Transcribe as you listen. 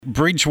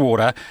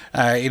Bridgewater.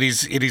 It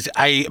is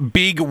a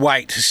big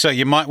wait, so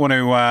you might want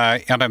to,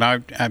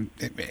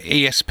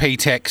 ESP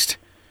text,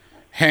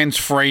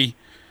 hands-free,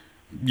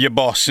 your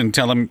boss and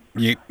tell them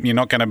you're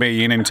not going to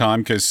be in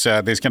time because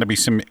there's going to be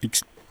some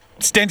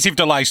extensive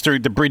delays through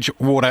the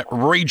Bridgewater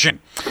region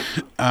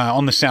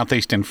on the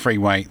Southeastern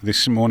Freeway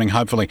this morning.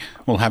 Hopefully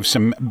we'll have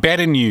some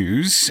better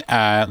news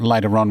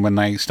later on when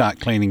they start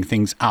cleaning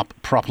things up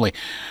properly.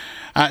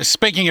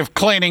 Speaking of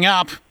cleaning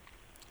up,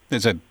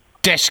 there's a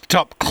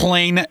desktop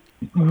clean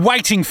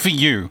waiting for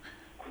you.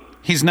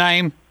 His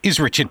name is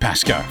Richard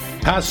Pascoe.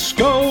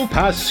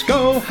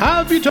 Pascoe,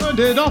 have you turned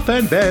it off,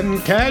 and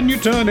then can you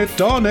turn it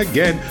on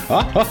again?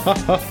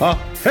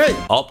 Hey!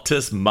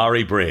 Optus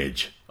Murray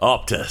Bridge.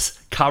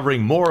 Optus,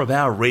 covering more of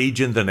our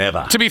region than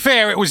ever. To be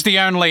fair, it was the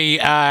only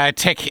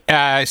tech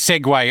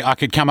segue I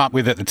could come up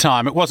with at the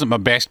time. It wasn't my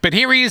best, but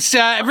here he is,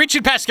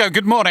 Richard Pascoe.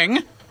 Good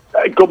morning.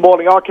 Good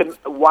morning. I can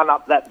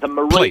one-up that, the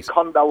Marie Please.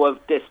 Kondo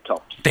of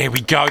desktops. There we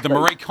go, the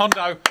Marie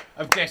Kondo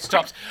of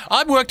desktops.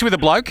 I worked with a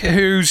bloke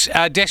whose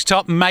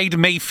desktop made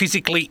me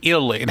physically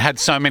ill. It had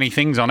so many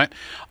things on it.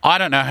 I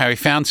don't know how he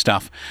found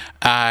stuff.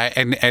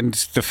 And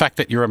the fact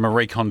that you're a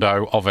Marie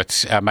Kondo of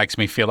it makes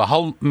me feel a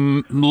whole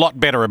lot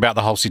better about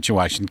the whole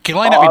situation.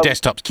 Clean up your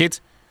desktops,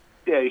 kids.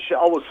 Yeah,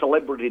 I was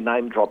celebrity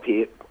name drop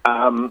here.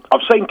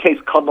 I've seen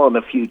Keith Conlon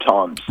a few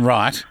times.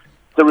 Right.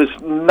 There is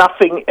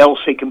nothing else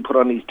he can put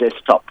on his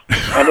desktop.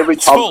 And every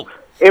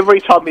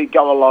time you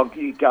go along,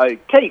 you go,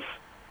 Keith,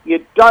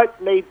 you don't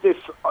need this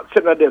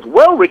sitting on this.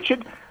 Well,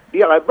 Richard,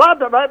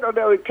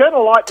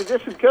 Colonel Light did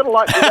this and Colonel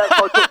Light did that.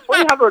 So I took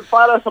 300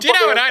 photos. Do you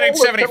know in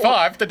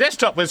 1875 the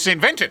desktop was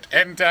invented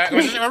and it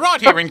was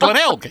right here in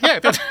Glenelg? Yeah,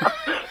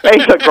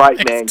 he's a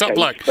great man, top Keith.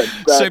 bloke. But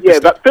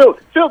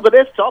Phil, the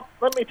desktop,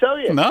 let me tell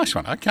you. Nice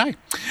one. Okay.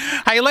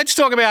 Hey, let's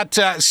talk about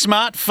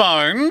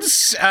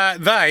smartphones.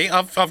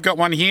 I've got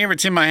one here.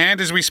 It's in my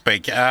hand as we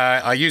speak.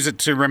 I use it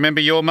to remember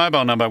your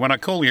mobile number when I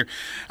call you.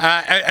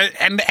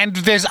 And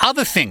there's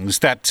other things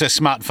that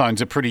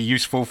smartphones are pretty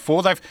useful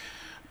for. They've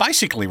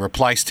basically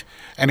replaced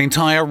an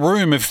entire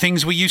room of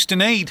things we used to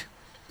need.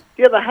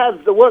 Yeah, they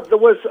have. There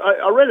was.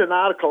 I read an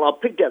article. I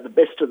picked out the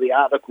best of the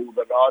article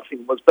that I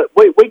think was. But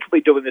we could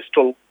be doing this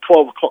till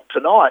 12 o'clock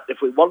tonight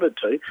if we wanted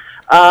to.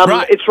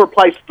 Right. It's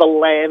replaced the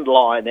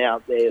landline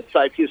out there.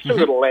 So if you've still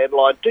got a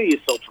landline, do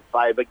yourself a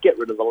favour, get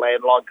rid of the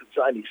landline because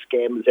only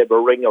scammers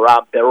ever ring or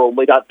Aunt Beryl. And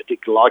we don't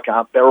particularly like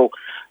Aunt Beryl.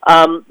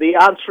 The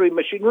answering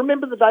machine.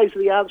 Remember the days of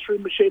the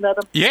answering machine,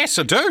 Adam? Yes,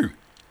 I do.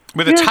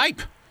 With a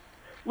tape.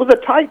 With a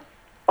tape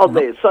on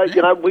there. So,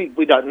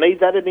 we don't need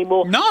that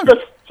anymore. No.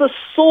 The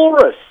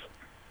thesaurus.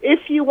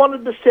 If you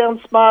wanted to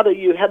sound smarter,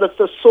 you had a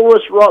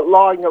thesaurus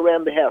lying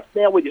around the house.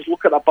 Now we just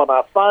look it up on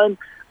our phone.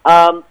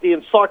 The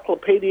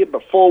encyclopedia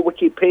before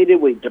Wikipedia,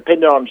 we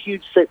depended on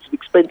huge sets of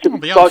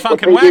expensive the old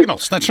Funkin'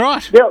 Wagnalls, that's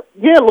right.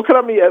 Yeah, look it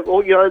up.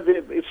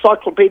 The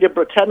Encyclopedia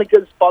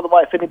Britannicas. By the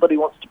way, if anybody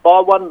wants to buy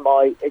one,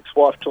 my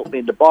ex-wife taught me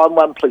into buying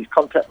one. Please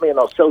contact me and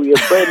I'll sell you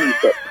a brand new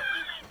set.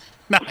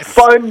 Nice.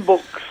 Phone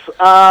books.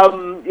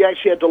 You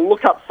actually had to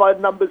look up phone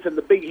numbers in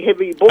the big,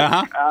 heavy book.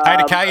 A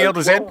to K, L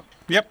to Z.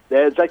 Yep.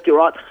 Yeah, exactly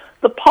right.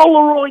 The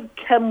Polaroid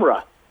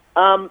camera.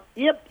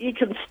 You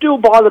can still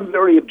buy them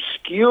very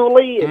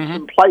obscurely in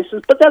some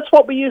places, but that's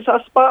what we use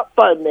our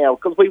smartphone now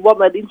because we want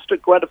that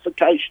instant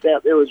gratification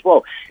out there as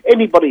well.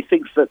 Anybody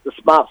thinks that the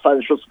smartphone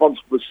is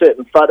responsible for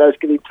certain photos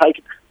getting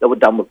taken, they were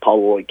done with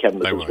Polaroid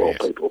cameras yes.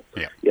 people.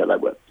 Yeah, they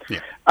were.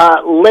 Yeah.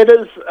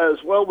 Letters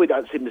as well. We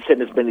don't seem to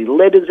send as many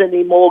letters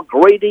anymore.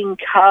 Greeting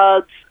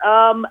cards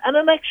and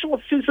an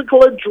actual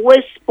physical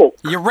address book.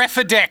 Your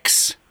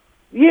Refidex.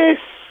 Yes.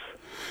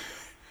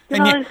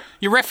 And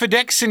your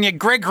Refidex and your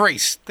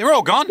Gregory's, they're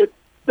all gone.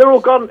 They're all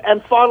gone.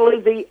 And finally,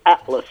 the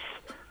Atlas.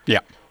 Yeah.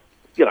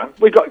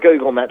 We've got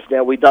Google Maps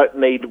now. We don't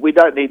need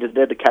a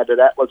dedicated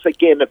Atlas.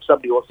 Again, if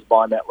somebody wants to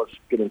buy an Atlas,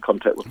 get in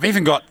contact with me. We've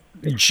even got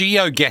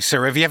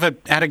GeoGuessr. Have you ever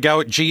had a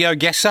go at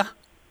GeoGuessr?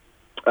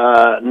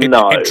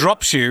 No. It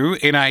drops you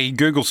in a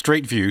Google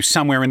Street View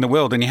somewhere in the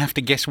world, and you have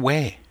to guess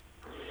where.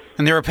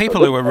 And there are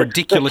people who are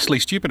ridiculously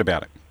stupid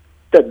about it.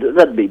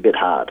 That'd be a bit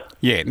hard.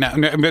 Yeah,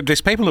 no, but there's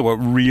people who are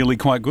really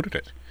quite good at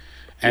it.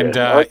 And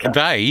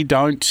they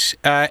don't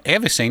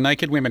ever see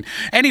naked women.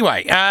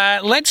 Anyway,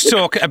 let's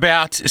talk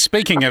about,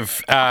 speaking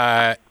of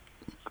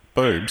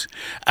boobs,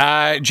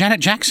 Janet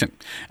Jackson.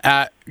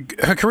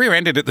 Her career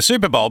ended at the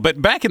Super Bowl,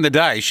 but back in the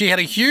day, she had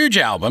a huge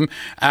album,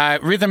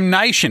 Rhythm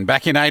Nation,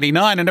 back in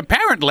 '89, and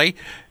apparently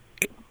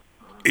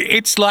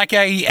it's like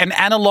an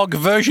analogue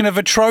version of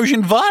a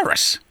Trojan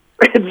virus.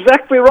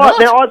 Exactly right.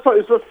 Now, I thought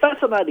it was a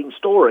fascinating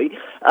story.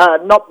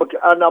 And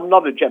I'm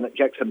not a Janet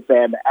Jackson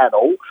fan at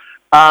all.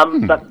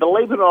 But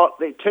believe it or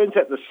not, it turns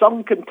out the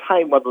song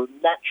contained one of the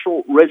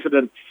natural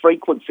resonant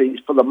frequencies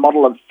for the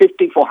model of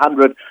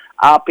 5400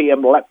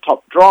 RPM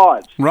laptop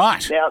drives.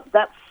 Right. Now,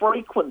 that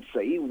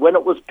frequency, when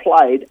it was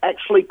played,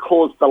 actually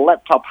caused the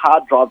laptop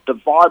hard drive to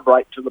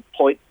vibrate to the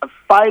point of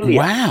failure.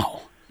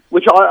 Wow.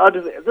 which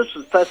this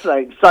was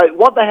fascinating. So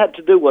what they had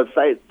to do was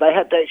they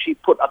had to actually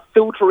put a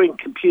filter in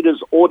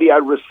computer's audio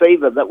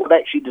receiver that would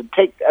actually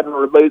detect and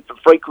remove the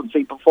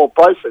frequency before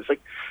processing,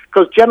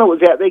 because Janet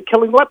was out there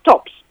killing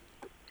laptops.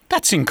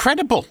 That's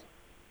incredible.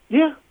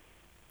 Yeah.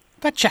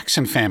 That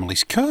Jackson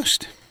family's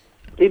cursed.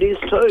 It is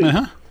too.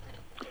 Uh-huh.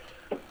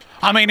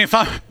 I mean, if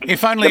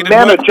only it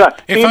amount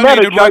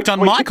had worked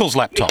on we Michael's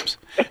laptops.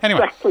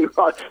 Anyway. Exactly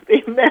right.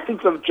 The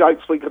amount of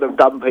jokes we could have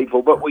done,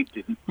 people, but we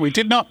didn't. We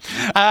did not.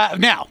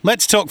 Now,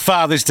 let's talk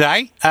Father's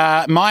Day.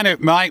 My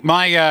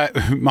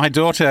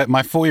daughter,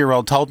 my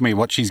 4-year-old, told me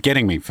what she's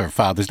getting me for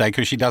Father's Day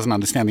because she doesn't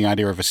understand the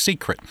idea of a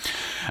secret.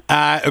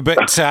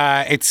 But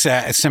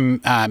it's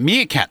some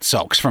meerkat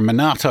socks from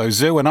Minato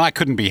Zoo, and I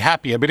couldn't be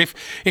happier. But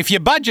if your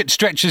budget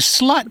stretches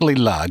slightly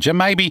larger,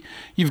 maybe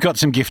you've got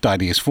some gift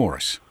ideas for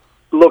us.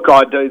 Look,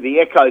 I do. The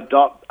Echo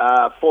Dot,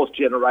 4th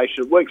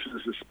generation, works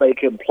as a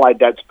speaker and play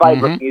Dad's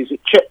favourite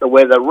music. Check the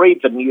weather,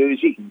 read the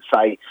news. You can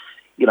say,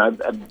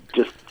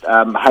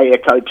 hey,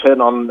 Echo,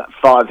 turn on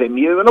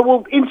 5MU, and it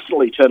will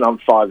instantly turn on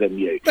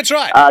 5MU. That's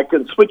right.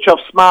 Can switch off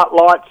smart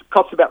lights.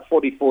 Costs about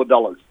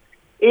 $44.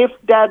 If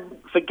Dad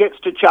forgets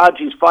to charge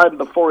his phone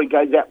before he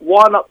goes out,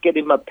 why not get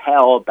him a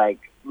power bank?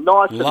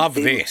 Nice Love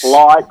and this.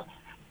 light.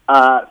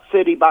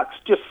 $30,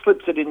 just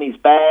slips it in his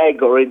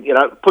bag or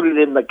put it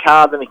in the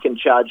car, then he can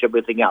charge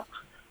everything up.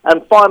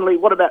 And finally,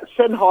 what about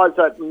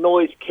Sennheiser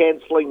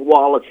noise-cancelling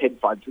wireless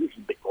headphones? This is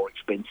a bit more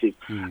expensive.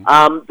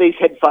 These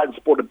headphones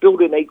sport a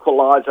built-in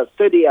equaliser,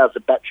 30 hours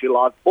of battery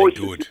life, voice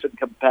assistant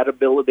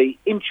compatibility,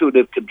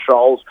 intuitive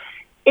controls,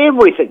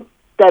 everything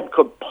Dad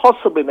could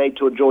possibly need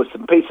to enjoy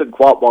some peace and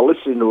quiet while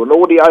listening to an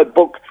audio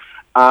book,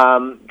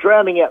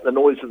 drowning out the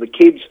noise of the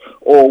kids,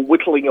 or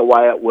whittling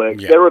away at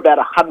work. Yeah. They're about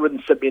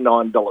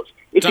 $179.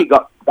 If you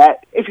got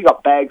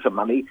bags of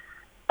money,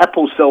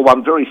 Apple sell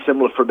one very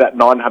similar for about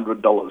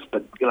 $900.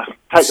 But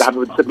take the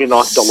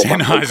 $179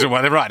 Sennheiser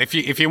one, right?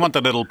 If you want the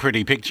little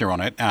pretty picture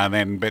on it,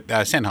 but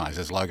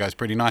Sennheiser's logo is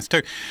pretty nice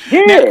too.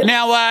 Yeah.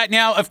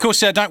 Now, of course,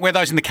 don't wear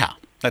those in the car.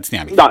 That's the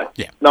only No. thing.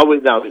 Yeah. No, we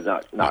don't do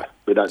that in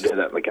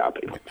the car,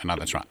 people. No,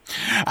 that's right.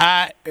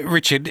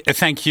 Richard,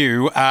 thank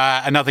you.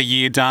 Another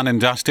year done and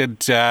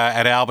dusted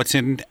at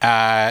Alberton.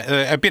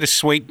 A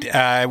bittersweet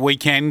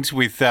weekend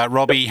with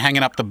Robbie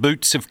hanging up the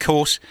boots, of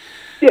course.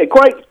 Yeah,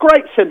 great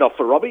send-off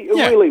for Robbie. It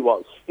really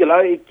was.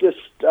 It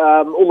just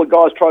all the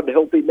guys tried to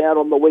help him out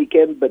on the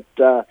weekend, but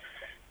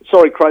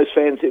sorry, Crows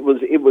fans,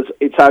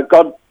 it's our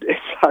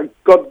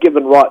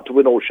God-given right to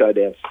win all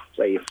showdowns.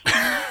 See you.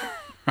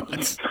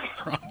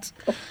 Right.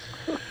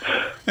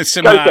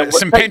 Some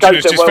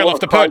pensioners just fell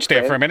off the perch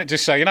there for a minute,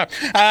 just so you know.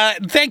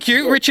 Thank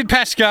you, Richard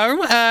Pascoe.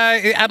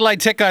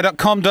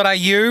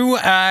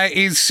 AdelaideTechGuide.com.au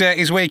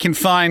is where you can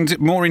find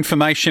more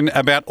information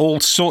about all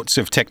sorts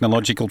of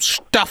technological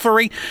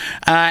stuffery,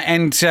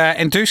 and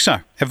do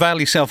so.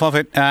 Avail yourself of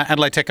it.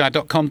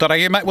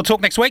 AdelaideTechGuide.com.au. Mate, we'll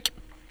talk next week.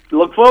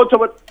 Look forward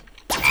to it.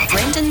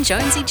 Brendan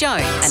Jonesy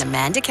Jones and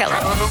Amanda Keller.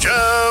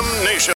 Jam Nation.